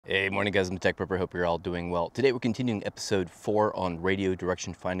Hey, morning guys, I'm the Tech Prepper. Hope you're all doing well. Today we're continuing episode 4 on radio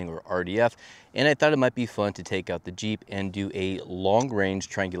direction finding, or RDF, and I thought it might be fun to take out the Jeep and do a long-range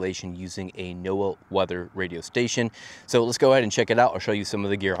triangulation using a NOAA Weather Radio station. So let's go ahead and check it out. I'll show you some of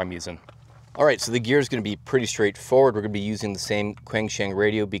the gear I'm using. All right, so the gear is going to be pretty straightforward. We're going to be using the same Quansheng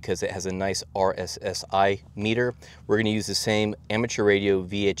radio because it has a nice RSSI meter. We're going to use the same amateur radio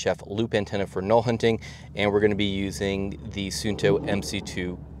VHF loop antenna for null hunting, and we're going to be using the Suunto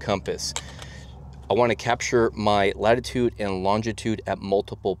MC2 compass. I want to capture my latitude and longitude at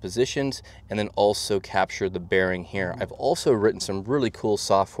multiple positions, and then also capture the bearing here. I've also written some really cool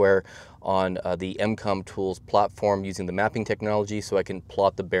software on the MCOM Tools platform using the mapping technology so I can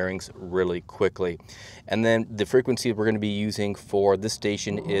plot the bearings really quickly. And then the frequency we're going to be using for this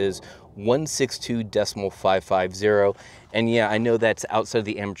station is 162.550. And yeah, I know that's outside of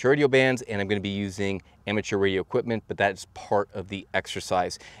the amateur radio bands, and I'm going to be using amateur radio equipment, but that's part of the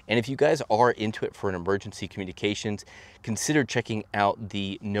exercise. And if you guys are into it for an emergency communications, consider checking out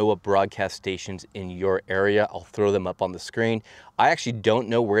the NOAA broadcast stations in your area. I'll throw them up on the screen. I actually don't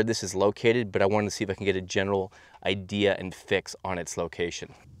know where this is located, but I wanted to see if I can get a general idea and fix on its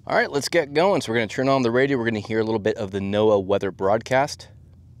location. All right, let's get going. So we're going to turn on the radio. We're going to hear a little bit of the NOAA weather broadcast.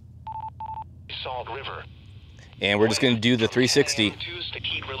 Salt River. And we're just going to do the 360. Tuesday,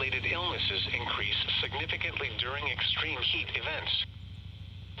 heat-related illnesses increase significantly during extreme heat events.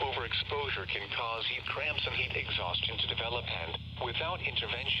 Overexposure can cause heat cramps and heat exhaustion to develop, and without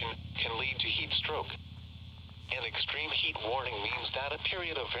intervention can lead to heat stroke. An extreme heat warning means that a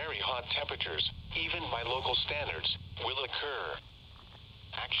period of very hot temperatures, even by local standards, will occur.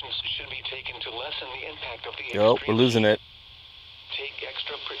 Actions should be taken to lessen the impact of the Oh, we're losing it. Take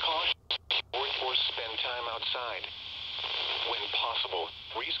extra precautions or spend time outside. When possible,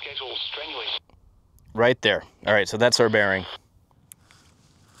 reschedule strenuous. Right there. All right, so that's our bearing.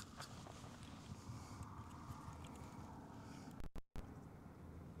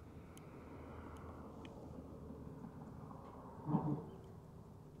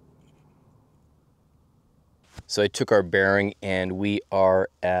 So I took our bearing and we are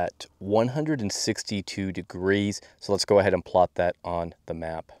at 162 degrees. So let's go ahead and plot that on the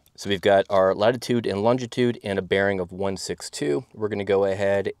map. So we've got our latitude and longitude and a bearing of 162. We're going to go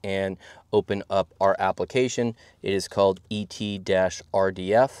ahead and open up our application. It is called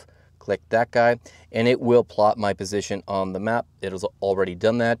ET-RDF. Click that guy and it will plot my position on the map. It has already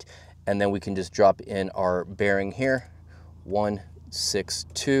done that. And then we can just drop in our bearing here,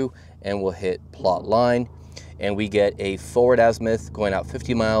 162, and we'll hit plot line. And we get a forward azimuth going out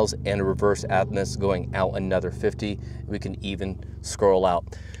 50 miles and a reverse azimuth going out another 50. We can even scroll out.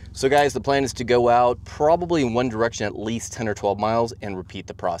 So guys, the plan is to go out probably in one direction at least 10 or 12 miles and repeat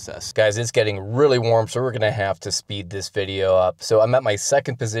the process. Guys, it's getting really warm, so we're gonna have to speed this video up. So I'm at my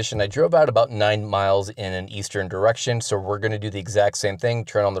second position. I drove out about 9 miles in an eastern direction. So we're gonna do the exact same thing,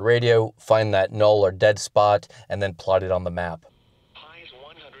 turn on the radio, find that null or dead spot, and then plot it on the map. Highs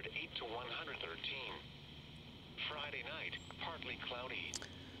 108 to 113. Friday night, partly cloudy.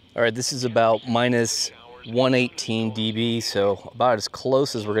 All right, this is about minus 118 dB, so about as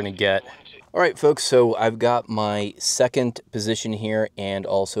close as we're gonna get. All right, folks, so I've got my second position here and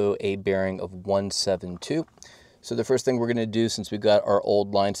also a bearing of 172. So the first thing we're gonna do, since we've got our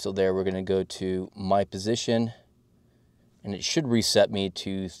old line still there, we're gonna go to my position, and it should reset me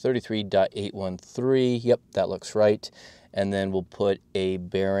to 33.813. Yep, that looks right. And then we'll put a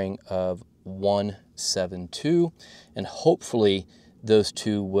bearing of 172, and hopefully those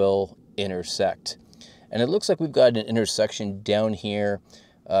two will intersect. And it looks like we've got an intersection down here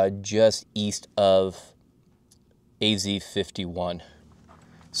just east of AZ51.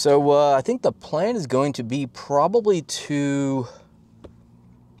 So I think the plan is going to be probably to,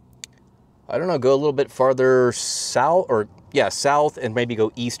 I don't know, go a little bit farther south, or yeah, south, and maybe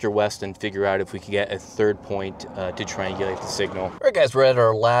go east or west and figure out if we can get a third point to triangulate the signal. All right, guys, we're at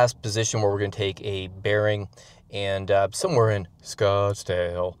our last position where we're going to take a bearing, and somewhere in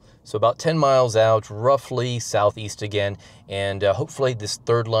Scottsdale. So about 10 miles out, roughly southeast again, and hopefully this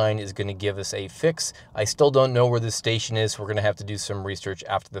third line is going to give us a fix. I still don't know where this station is, so we're going to have to do some research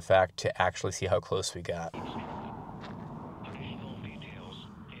after the fact to actually see how close we got.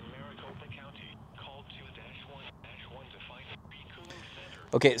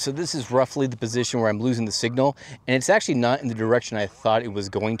 Okay, so this is roughly the position where I'm losing the signal, and it's actually not in the direction I thought it was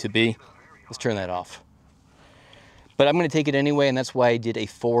going to be. Let's turn that off. But I'm going to take it anyway, and that's why I did a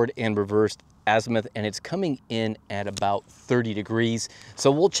forward and reverse azimuth, and it's coming in at about 30 degrees.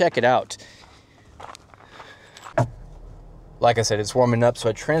 So we'll check it out. Like I said, it's warming up, so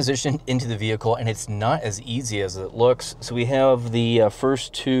I transitioned into the vehicle, and it's not as easy as it looks. So we have the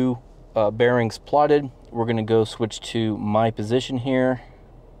first two bearings plotted. We're going to go switch to my position here.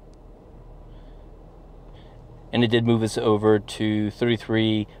 And it did move us over to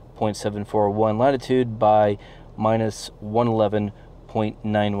 33.741 latitude by minus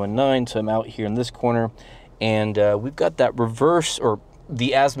 111.919. So I'm out here in this corner, and we've got that reverse, or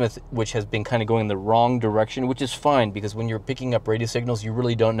the azimuth, which has been kind of going in the wrong direction, which is fine because when you're picking up radio signals, you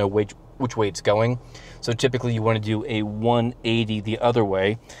really don't know which way it's going. So typically you want to do a 180 the other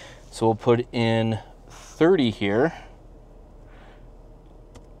way. So we'll put in 30 here,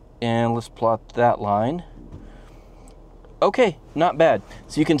 and let's plot that line. Okay, not bad.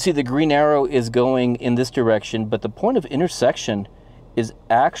 So you can see the green arrow is going in this direction, but the point of intersection is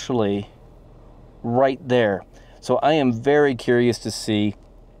actually right there. So I am very curious to see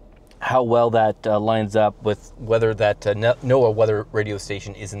how well that lines up with whether that NOAA Weather Radio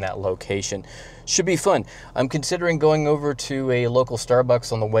station is in that location. Should be fun. I'm considering going over to a local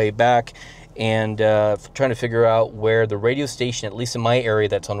Starbucks on the way back and trying to figure out where the radio station, at least in my area,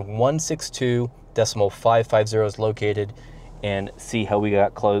 that's on 162.550 is located, and see how we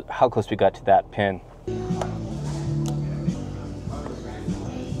got how close we got to that pin.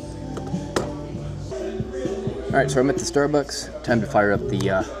 All right, so I'm at the Starbucks. Time to fire up the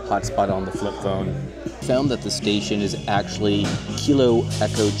hotspot on the flip phone. Found that the station is actually Kilo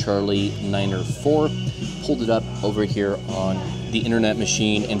Echo Charlie 904. Pulled it up over here on the internet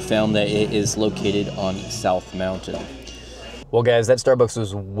machine and found that it is located on South Mountain. Well, guys, that Starbucks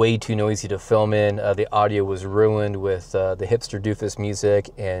was way too noisy to film in. The audio was ruined with the hipster doofus music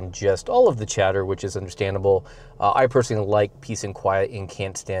and just all of the chatter, which is understandable. I personally like peace and quiet and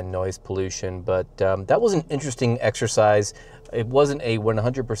can't stand noise pollution, but that was an interesting exercise. It wasn't a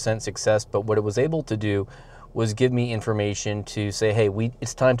 100% success, but what it was able to do was give me information to say, hey,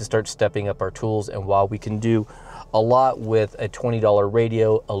 it's time to start stepping up our tools. And while we can do a lot with a $20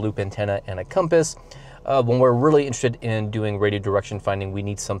 radio, a loop antenna, and a compass, when we're really interested in doing radio direction finding, we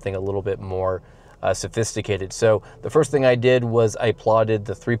need something a little bit more sophisticated. So the first thing I did was I plotted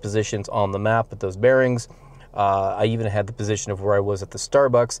the 3 positions on the map with those bearings. I even had the position of where I was at the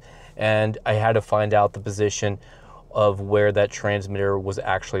Starbucks, and I had to find out the position of where that transmitter was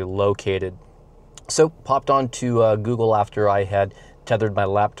actually located. So popped onto Google after I had tethered my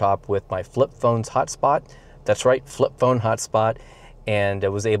laptop with my flip phone's hotspot. That's right, flip phone hotspot. And I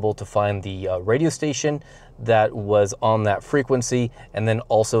was able to find the radio station that was on that frequency, and then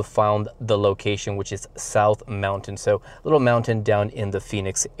also found the location, which is South Mountain, so a little mountain down in the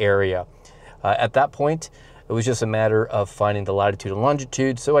Phoenix area. At that point, it was just a matter of finding the latitude and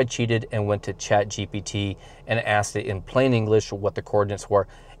longitude, so I cheated and went to ChatGPT and asked it in plain English what the coordinates were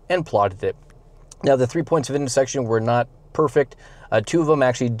and plotted it. Now, the 3 points of intersection were not perfect. 2 of them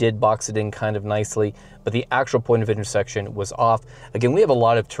actually did box it in kind of nicely, but the actual point of intersection was off. Again, we have a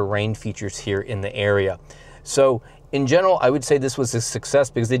lot of terrain features here in the area. So in general, I would say this was a success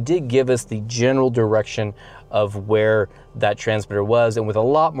because it did give us the general direction of where that transmitter was, and with a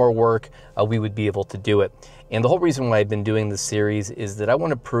lot more work, we would be able to do it. And the whole reason why I've been doing this series is that I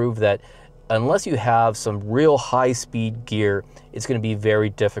want to prove that unless you have some real high-speed gear, it's going to be very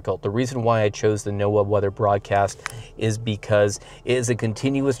difficult. The reason why I chose the NOAA weather broadcast is because it is a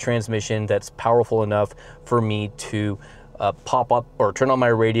continuous transmission that's powerful enough for me to pop up or turn on my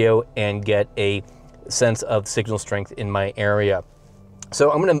radio and get a sense of signal strength in my area.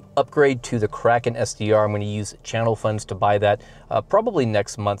 So I'm going to upgrade to the Kraken SDR. I'm going to use channel funds to buy that probably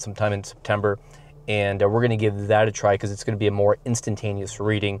next month, sometime in September. And we're going to give that a try because it's going to be a more instantaneous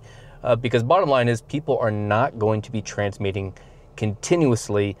reading. Because bottom line is people are not going to be transmitting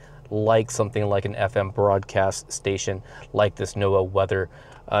continuously like something like an FM broadcast station like this NOAA weather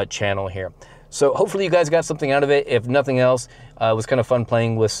channel here. So hopefully you guys got something out of it. If nothing else, it was kind of fun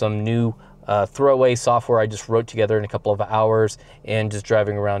playing with some new throwaway software I just wrote together in a couple of hours and just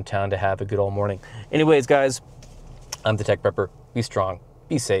driving around town to have a good old morning. Anyways, guys, I'm the Tech Prepper. Be strong,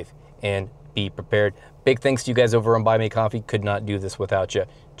 be safe, and be prepared. Big thanks to you guys over on Buy Me Coffee. Could not do this without you.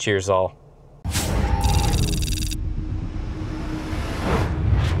 Cheers all.